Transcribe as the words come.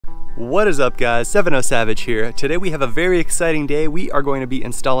What is up, guys? 70 Savage here. Today we have a very exciting day. We are going to be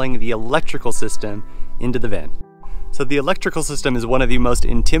installing the electrical system into the van. So the electrical system is one of the most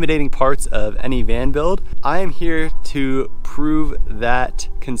intimidating parts of any van build. I am here to prove that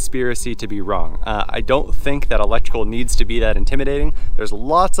conspiracy to be wrong. I don't think that electrical needs to be that intimidating. There's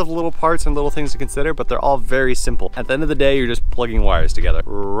lots of little parts and little things to consider, but they're all very simple. At the end of the day, you're just plugging wires together.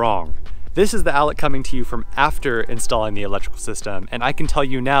 Wrong. This is the outlet coming to you from after installing the electrical system, and I can tell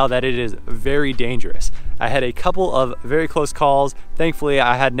you now that it is very dangerous. I had a couple of very close calls. Thankfully,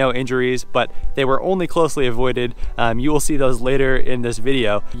 I had no injuries, but they were only closely avoided. You will see those later in this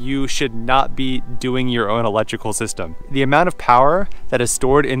video. You should not be doing your own electrical system. The amount of power that is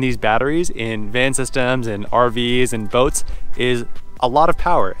stored in these batteries in van systems and RVs and boats is a lot of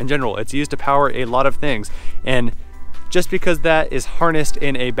power in general. It's used to power a lot of things. And just because that is harnessed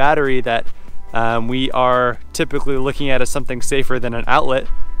in a battery that we are typically looking at as something safer than an outlet,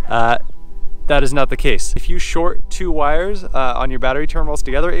 that is not the case. If you short two wires on your battery terminals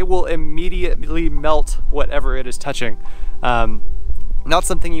together, it will immediately melt whatever it is touching. Not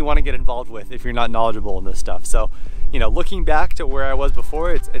something you want to get involved with if you're not knowledgeable in this stuff. So, you know, looking back to where I was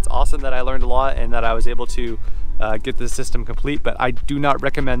before, it's awesome that I learned a lot and that I was able to get this system complete, but I do not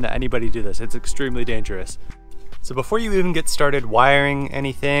recommend that anybody do this. It's extremely dangerous. So before you even get started wiring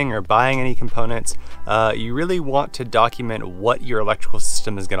anything or buying any components, you really want to document what your electrical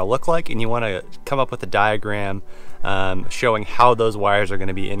system is going to look like, and you want to come up with a diagram showing how those wires are going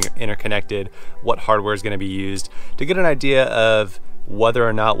to be interconnected, what hardware is going to be used, to get an idea of whether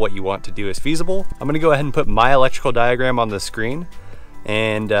or not what you want to do is feasible. I'm going to go ahead and put my electrical diagram on the screen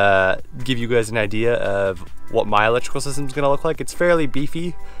and give you guys an idea of what my electrical system is going to look like. It's fairly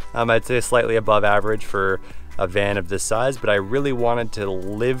beefy. I'd say slightly above average for a van of this size, but I really wanted to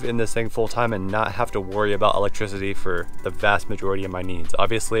live in this thing full time and not have to worry about electricity for the vast majority of my needs.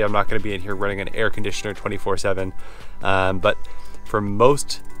 Obviously, I'm not going to be in here running an air conditioner 24/7, but for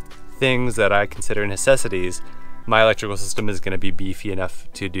most things that I consider necessities, my electrical system is going to be beefy enough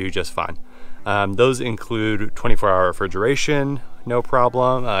to do just fine. Those include 24-hour refrigeration, no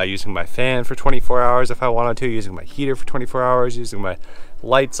problem, using my fan for 24 hours if I wanted to, using my heater for 24 hours, using my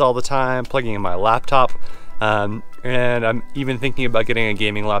lights all the time, plugging in my laptop. And I'm even thinking about getting a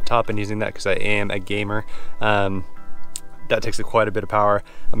gaming laptop and using that because I am a gamer. That takes quite a bit of power.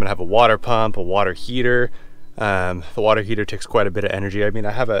 I'm gonna have a water pump, a water heater. The water heater takes quite a bit of energy. I mean,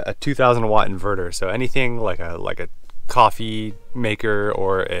 I have a 2,000 watt inverter, so anything like a coffee maker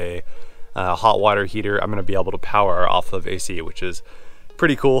or a hot water heater, I'm gonna be able to power off of AC, which is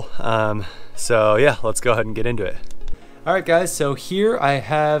pretty cool. So yeah, let's go ahead and get into it. All right, guys, so here I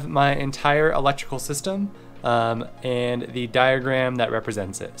have my entire electrical system and the diagram that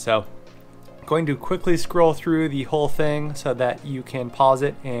represents it. So I'm going to quickly scroll through the whole thing so that you can pause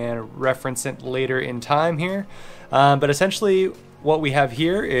it and reference it later in time here. But essentially what we have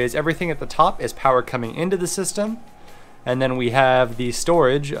here is everything at the top is power coming into the system. And then we have the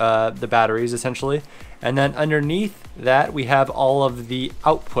storage, the batteries essentially. And then underneath that, we have all of the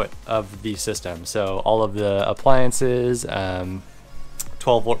output of the system. So all of the appliances,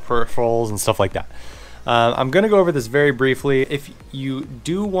 12-volt peripherals and stuff like that. I'm gonna go over this very briefly. If you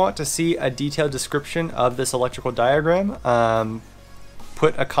do want to see a detailed description of this electrical diagram,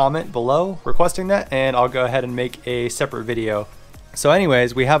 put a comment below requesting that, and I'll go ahead and make a separate video. So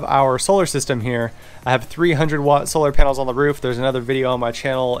anyways, we have our solar system here. I have 300 watt solar panels on the roof. There's another video on my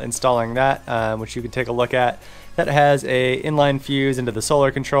channel installing that, which you can take a look at. That has a inline fuse into the solar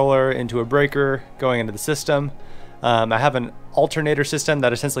controller, into a breaker going into the system. I have an alternator system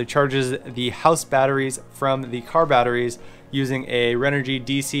that essentially charges the house batteries from the car batteries using a Renogy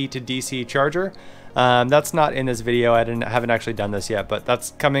DC to DC charger. That's not in this video. I haven't actually done this yet, but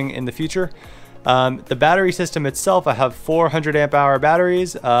that's coming in the future. The battery system itself, I have 400 amp hour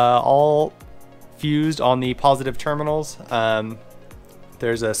batteries, all fused on the positive terminals.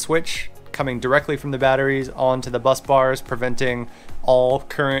 There's a switch coming directly from the batteries onto the bus bars, preventing all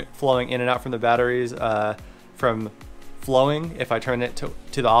current flowing in and out from the batteries from flowing if I turn it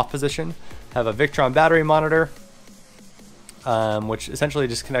to the off position. I have a Victron battery monitor, which essentially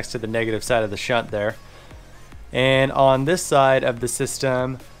just connects to the negative side of the shunt there. And on this side of the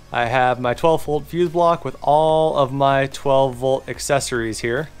system, I have my 12-volt fuse block with all of my 12-volt accessories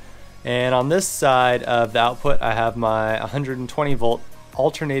here. And on this side of the output, I have my 120-volt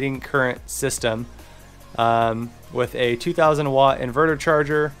alternating current system with a 2,000 watt inverter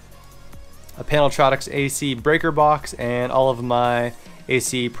charger, a Paneltronics AC breaker box, and all of my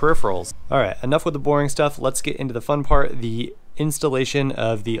AC peripherals. All right, enough with the boring stuff. Let's get into the fun part, the installation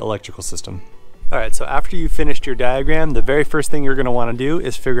of the electrical system. All right, so after you finished your diagram, the very first thing you're gonna wanna do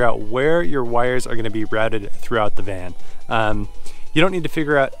is figure out where your wires are gonna be routed throughout the van. You don't need to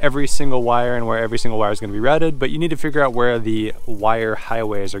figure out every single wire and where every single wire is gonna be routed, but you need to figure out where the wire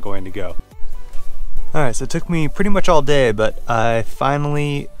highways are going to go. All right, so it took me pretty much all day, but I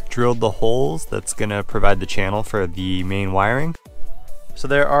finally drilled the holes that's gonna provide the channel for the main wiring. So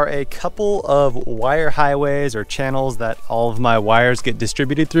there are a couple of wire highways or channels that all of my wires get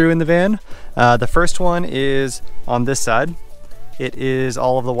distributed through in the van. The first one is on this side. It is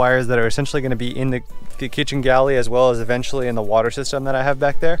all of the wires that are essentially going to be in the kitchen galley as well as eventually in the water system that I have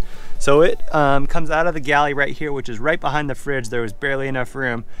back there. So it comes out of the galley right here, which is right behind the fridge. There was barely enough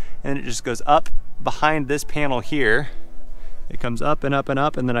room, and it just goes up behind this panel here. It comes up and up and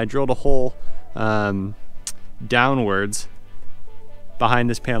up, and then I drilled a hole downwards behind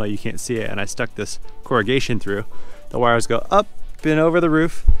this panel. You can't see it, and I stuck this corrugation through. The wires go up and over the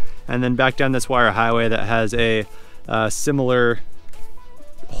roof and then back down this wire highway that has a similar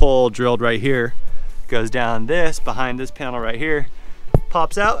hole drilled right here. Goes down this behind this panel right here,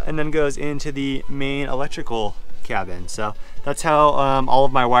 pops out, and then goes into the main electrical cabin. So that's how all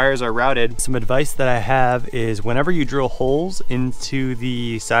of my wires are routed. Some advice that I have is whenever you drill holes into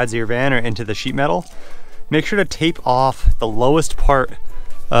the sides of your van or into the sheet metal, make sure to tape off the lowest part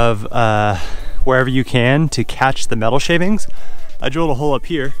of wherever you can to catch the metal shavings. I drilled a hole up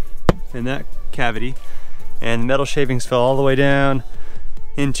here in that cavity, and the metal shavings fell all the way down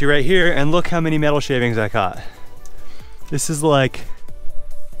into right here, and look how many metal shavings I caught. This is like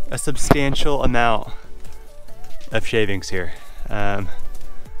a substantial amount of shavings here. Trying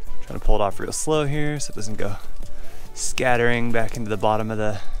to pull it off real slow here so it doesn't go scattering back into the bottom of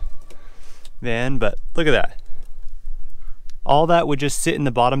the van, but look at that. All that would just sit in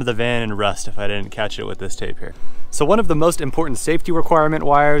the bottom of the van and rust if I didn't catch it with this tape here. So one of the most important safety requirement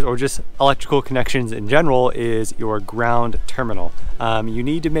wires, or just electrical connections in general, is your ground terminal. You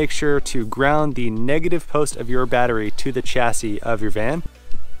need to make sure to ground the negative post of your battery to the chassis of your van.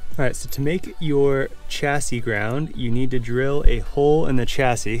 All right, so to make your chassis ground, you need to drill a hole in the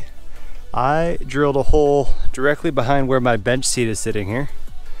chassis. I drilled a hole directly behind where my bench seat is sitting here.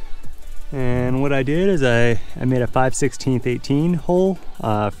 And what I did is I made a 5/16 18 hole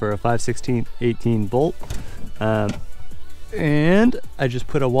for a 5/16 18 bolt. And I just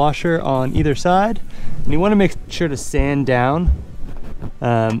put a washer on either side. And you want to make sure to sand down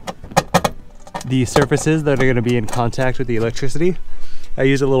the surfaces that are going to be in contact with the electricity. I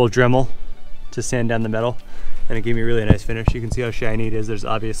used a little Dremel to sand down the metal, and it gave me a really nice finish. You can see how shiny it is. There's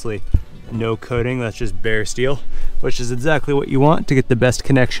obviously no coating, that's just bare steel, which is exactly what you want to get the best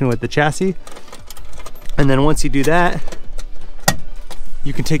connection with the chassis. And then once you do that,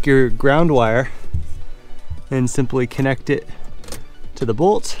 you can take your ground wire and simply connect it to the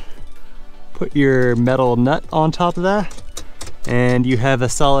bolt, put your metal nut on top of that, and you have a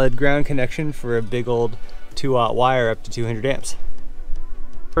solid ground connection for a big old 2-aught wire up to 200 amps.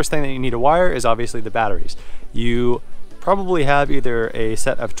 First thing that you need to wire is obviously the batteries. You probably have either a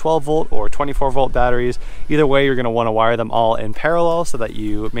set of 12 volt or 24 volt batteries. Either way, you're going to want to wire them all in parallel so that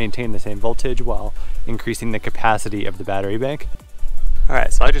you maintain the same voltage while increasing the capacity of the battery bank. All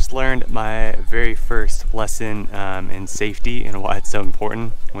right, so I just learned my very first lesson in safety and why it's so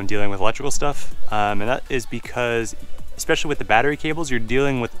important when dealing with electrical stuff. And that is because, especially with the battery cables, you're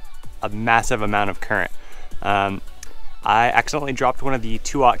dealing with a massive amount of current. I accidentally dropped one of the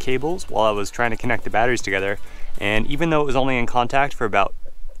 2-aught cables while I was trying to connect the batteries together, and even though it was only in contact for about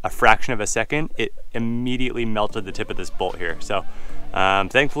a fraction of a second, it immediately melted the tip of this bolt here. So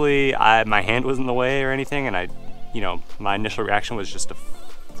thankfully my hand wasn't in the way or anything, and my initial reaction was just to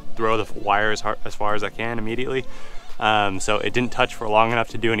throw the wire as far as I can immediately. So it didn't touch for long enough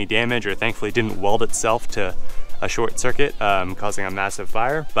to do any damage, or thankfully didn't weld itself to a short circuit, causing a massive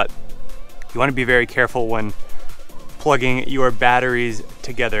fire. But you want to be very careful when plugging your batteries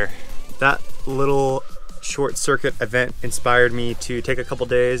together. That little short circuit event inspired me to take a couple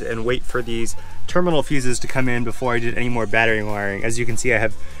days and wait for these terminal fuses to come in before I did any more battery wiring. As you can see, I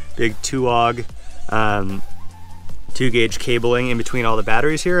have big 2-aught 2-gauge cabling in between all the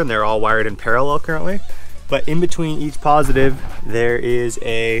batteries here, and they're all wired in parallel currently. But in between each positive, there is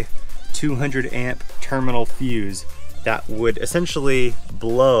a 200 amp terminal fuse that would essentially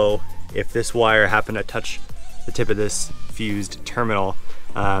blow if this wire happened to touch the tip of this fused terminal,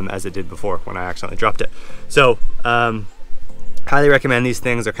 as it did before when I accidentally dropped it. So highly recommend these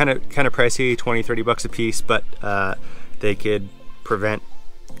things. They're kind of pricey, 20-30 bucks a piece, but they could prevent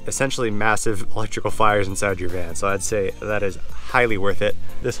essentially massive electrical fires inside your van. So I'd say that is highly worth it.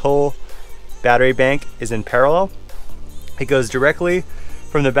 This whole battery bank is in parallel. It goes directly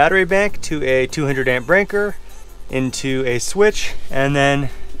from the battery bank to a 200 amp breaker, into a switch, and then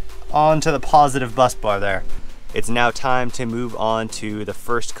onto the positive bus bar there. It's now time to move on to the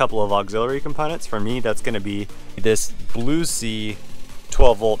first couple of auxiliary components. For me, that's gonna be this Blue Sea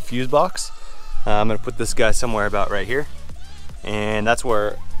 12 volt fuse box. I'm gonna put this guy somewhere about right here. And that's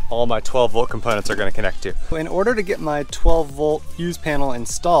where all my 12 volt components are gonna connect to. In order to get my 12 volt fuse panel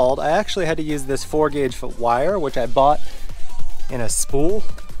installed, I actually had to use this 4-gauge wire, which I bought in a spool.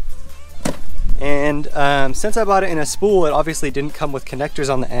 And since I bought it in a spool, it obviously didn't come with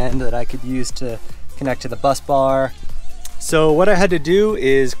connectors on the end that I could use to connect to the bus bar. So what I had to do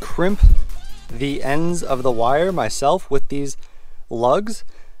is crimp the ends of the wire myself with these lugs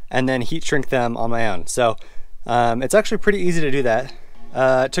and then heat shrink them on my own. So it's actually pretty easy to do that.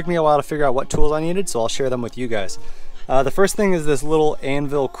 It took me a while to figure out what tools I needed, so I'll share them with you guys. The first thing is this little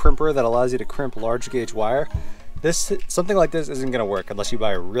anvil crimper that allows you to crimp large gauge wire. Something like this isn't gonna work unless you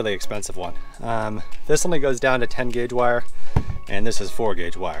buy a really expensive one. This only goes down to 10 gauge wire, and this is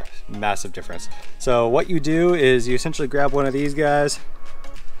 4-gauge wire. Massive difference. So what you do is you essentially grab one of these guys,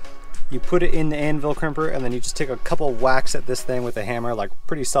 you put it in the anvil crimper, and then you just take a couple whacks at this thing with a hammer, like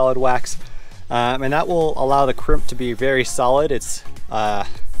pretty solid whacks. And that will allow the crimp to be very solid. It's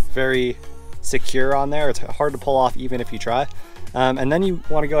very secure on there. It's hard to pull off even if you try. And then you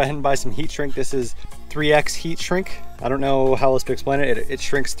want to go ahead and buy some heat shrink. This is 3x heat shrink. I don't know how else to explain it. It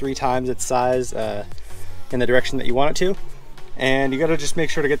shrinks 3 times its size in the direction that you want it to. And you got to just make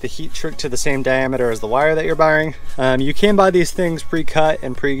sure to get the heat shrink to the same diameter as the wire that you're buying. You can buy these things pre-cut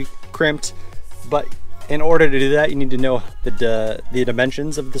and pre-crimped, but in order to do that, you need to know the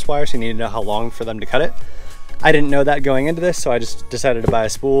dimensions of this wire, so you need to know how long for them to cut it. I didn't know that going into this, so I just decided to buy a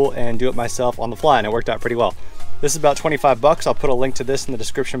spool and do it myself on the fly, and it worked out pretty well. This is about 25 bucks. I'll put a link to this in the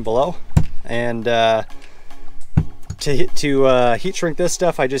description below. And to heat shrink this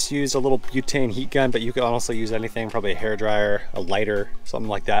stuff, I just used a little butane heat gun, but you can also use anything, probably a hair dryer, a lighter, something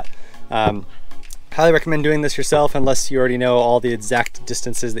like that. Highly recommend doing this yourself unless you already know all the exact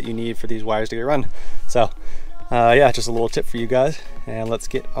distances that you need for these wires to get run. So yeah, just a little tip for you guys, and let's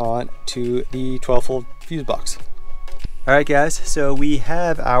get on to the 12 volt fuse box. All right guys, so we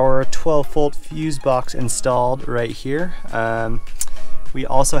have our 12 volt fuse box installed right here. We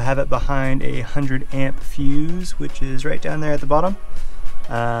also have it behind a 100 amp fuse, which is right down there at the bottom.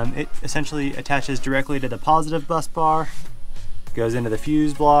 It essentially attaches directly to the positive bus bar, goes into the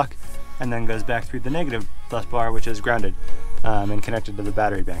fuse block, and then goes back through the negative bus bar, which is grounded and connected to the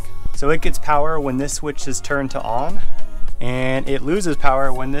battery bank. So it gets power when this switch is turned to on, and it loses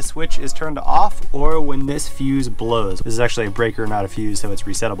power when this switch is turned to off or when this fuse blows. This is actually a breaker, not a fuse, so it's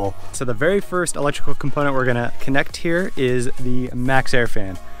resettable. So the very first electrical component we're gonna connect here is the max air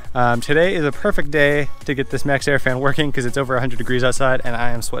fan. Today is a perfect day to get this max air fan working because it's over 100 degrees outside and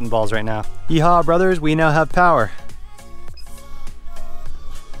I am sweating balls right now. Yeehaw brothers, we now have power.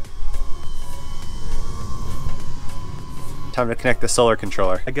 Time to connect the solar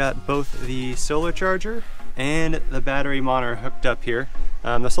controller. I got both the solar charger and the battery monitor hooked up here.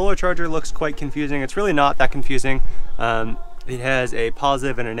 The solar charger looks quite confusing. It's really not that confusing. It has a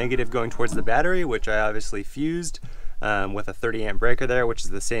positive and a negative going towards the battery, which I obviously fused with a 30 amp breaker there, which is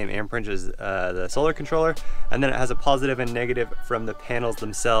the same amperage as the solar controller. And then it has a positive and negative from the panels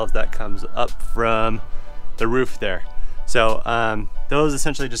themselves that comes up from the roof there. So those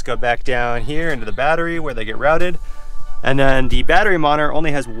essentially just go back down here into the battery where they get routed. And then the battery monitor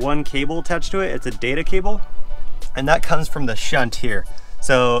only has one cable attached to it. It's a data cable, and that comes from the shunt here.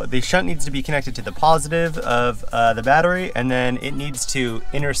 So the shunt needs to be connected to the positive of the battery, and then it needs to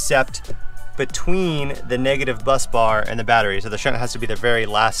intercept between the negative bus bar and the battery. So the shunt has to be the very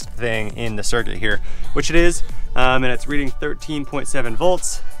last thing in the circuit here, which it is, and it's reading 13.7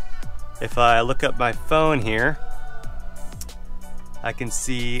 volts. If I look up my phone here, I can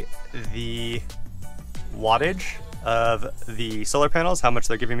see the wattage of the solar panels, how much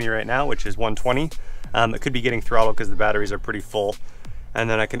they're giving me right now, which is 120. It could be getting throttled because the batteries are pretty full. And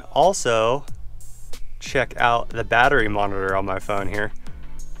then I can also check out the battery monitor on my phone here.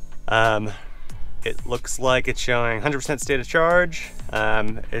 It looks like it's showing 100% state of charge.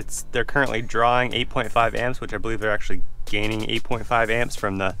 They're currently drawing 8.5 amps, which I believe they're actually gaining 8.5 amps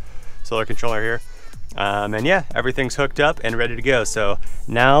from the solar controller here. And yeah, everything's hooked up and ready to go. So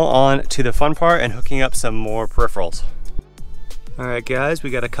now on to the fun part and hooking up some more peripherals. All right guys, we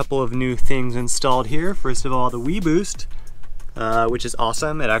got a couple of new things installed here. First of all, the Wii Boost, which is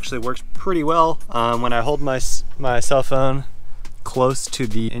awesome. It actually works pretty well. When I hold my cell phone close to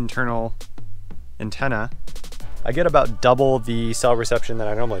the internal antenna, I get about double the cell reception that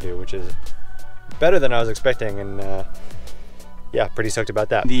I normally do, which is better than I was expecting. And yeah, pretty stoked about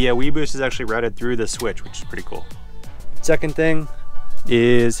that. The Wii Boost is actually routed through the switch, which is pretty cool. Second thing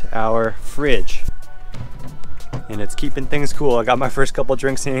is our fridge. And it's keeping things cool. I got my first couple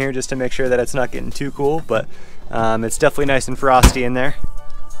drinks in here just to make sure that it's not getting too cool, but it's definitely nice and frosty in there.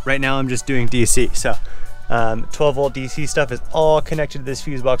 Right now I'm just doing DC, so 12 volt DC stuff is all connected to this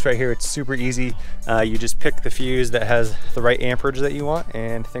fuse box right here. It's super easy. You just pick the fuse that has the right amperage that you want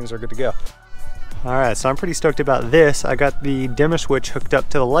and things are good to go. All right, so I'm pretty stoked about this. I got the dimmer switch hooked up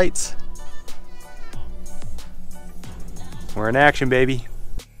to the lights. We're in action, baby.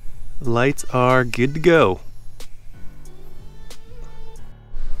 Lights are good to go.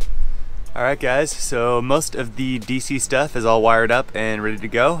 All right guys, so most of the DC stuff is all wired up and ready to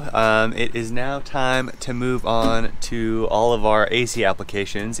go. It is now time to move on to all of our AC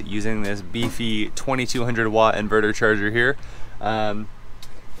applications using this beefy 2200 watt inverter charger here.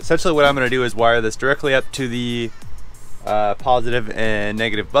 Essentially what I'm going to do is wire this directly up to the positive and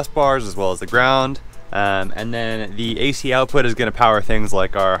negative bus bars as well as the ground. And then the AC output is going to power things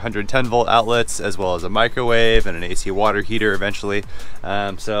like our 110 volt outlets as well as a microwave and an AC water heater eventually.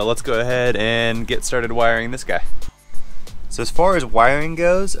 So let's go ahead and get started wiring this guy. So as far as wiring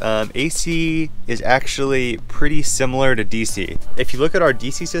goes, AC is actually pretty similar to DC. If you look at our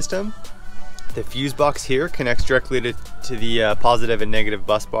DC system, the fuse box here connects directly to the positive and negative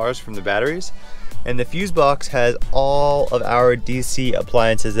bus bars from the batteries. And the fuse box has all of our DC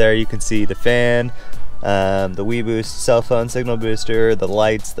appliances there. You can see the fan, the Wii Boost cell phone signal booster, the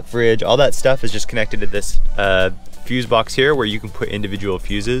lights, the fridge, all that stuff is just connected to this fuse box here where you can put individual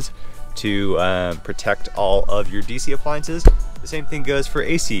fuses to protect all of your DC appliances. The same thing goes for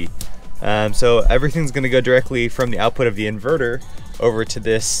AC. So everything's gonna go directly from the output of the inverter over to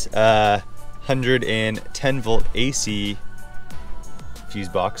this 110 volt AC fuse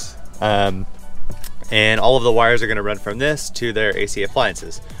box. And all of the wires are gonna run from this to their AC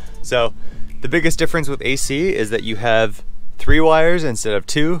appliances. So the biggest difference with AC is that you have 3 wires instead of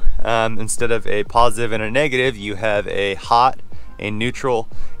 2. Instead of a positive and a negative, you have a hot, a neutral,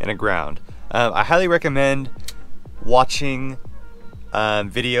 and a ground. I highly recommend watching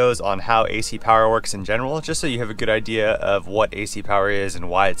videos on how AC power works in general, just so you have a good idea of what AC power is and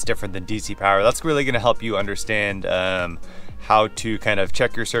why it's different than DC power. That's really gonna help you understand how to kind of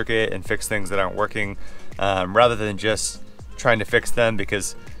check your circuit and fix things that aren't working, rather than just trying to fix them,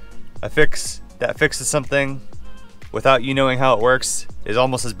 because a fix that fixes something without you knowing how it works is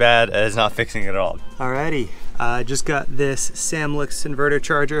almost as bad as not fixing it at all. Alrighty, I just got this Samlex inverter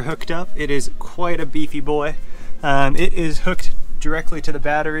charger hooked up. It is quite a beefy boy. It is hooked directly to the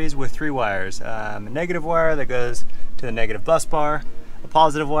batteries with 3 wires. A negative wire that goes to the negative bus bar, a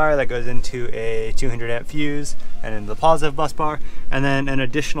positive wire that goes into a 200 amp fuse and into the positive bus bar, and then an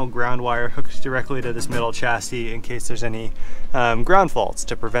additional ground wire hooked directly to this middle chassis in case there's any ground faults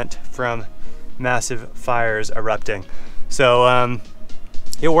to prevent from massive fires erupting. So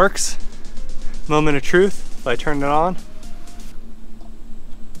it works. Moment of truth, if I turn it on,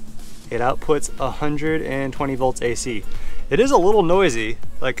 it outputs 120 volts AC. It is a little noisy,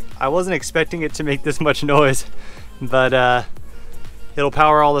 like I wasn't expecting it to make this much noise, but it'll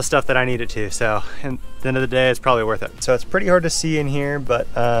power all the stuff that I need it to, so at the end of the day, it's probably worth it. So it's pretty hard to see in here, but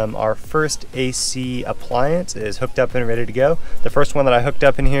our first AC appliance is hooked up and ready to go. The first one that I hooked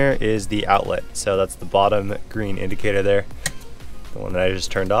up in here is the outlet, so that's the bottom green indicator there, the one that I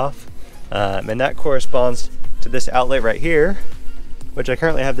just turned off. And that corresponds to this outlet right here, which I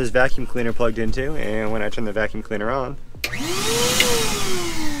currently have this vacuum cleaner plugged into, and when I turn the vacuum cleaner on,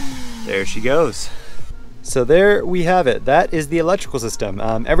 there she goes. So there we have it. That is the electrical system.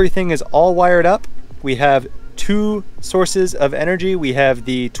 Everything is all wired up. We have 2 sources of energy. We have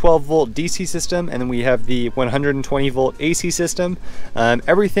the 12 volt DC system, and then we have the 120 volt AC system.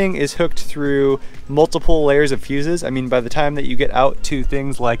 Everything is hooked through multiple layers of fuses. I mean, by the time that you get out to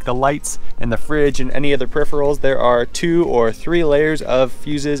things like the lights and the fridge and any other peripherals, there are 2 or 3 layers of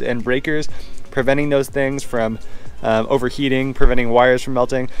fuses and breakers preventing those things from overheating, preventing wires from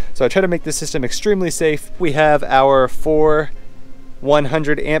melting. So I try to make this system extremely safe. We have our 4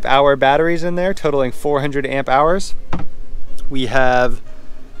 100 amp hour batteries in there, totaling 400 amp hours. We have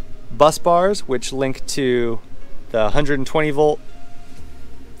bus bars, which link to the 120 volt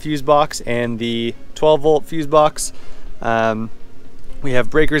fuse box and the 12 volt fuse box. We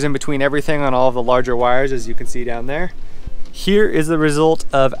have breakers in between everything on all of the larger wires, as you can see down there. Here is the result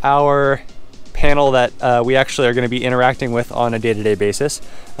of our panel that we actually are going to be interacting with on a day-to-day basis.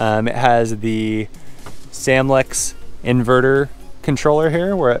 It has the Samlex inverter controller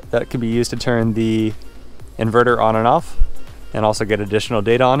here, that can be used to turn the inverter on and off. and also get additional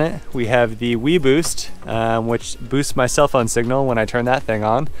data on it. We have the Wii Boost, which boosts my cell phone signal when I turn that thing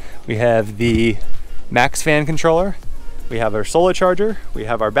on. We have the Max fan controller. We have our solar charger, we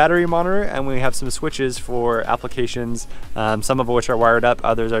have our battery monitor, and we have some switches for applications, some of which are wired up,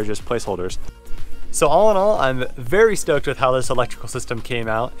 others are just placeholders. So all in all, I'm very stoked with how this electrical system came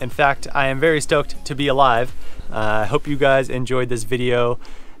out. In fact, I am very stoked to be alive. I hope you guys enjoyed this video.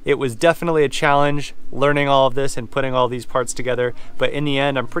 It was definitely a challenge learning all of this and putting all these parts together, but in the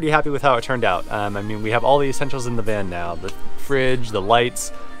end, I'm pretty happy with how it turned out. I mean, we have all the essentials in the van now, the fridge, the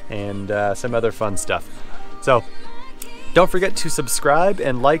lights, and some other fun stuff. So don't forget to subscribe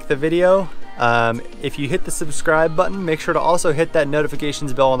and like the video. If you hit the subscribe button, make sure to also hit that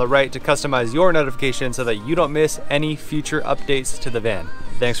notifications bell on the right to customize your notifications so that you don't miss any future updates to the van.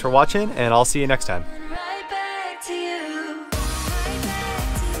 Thanks for watching, and I'll see you next time.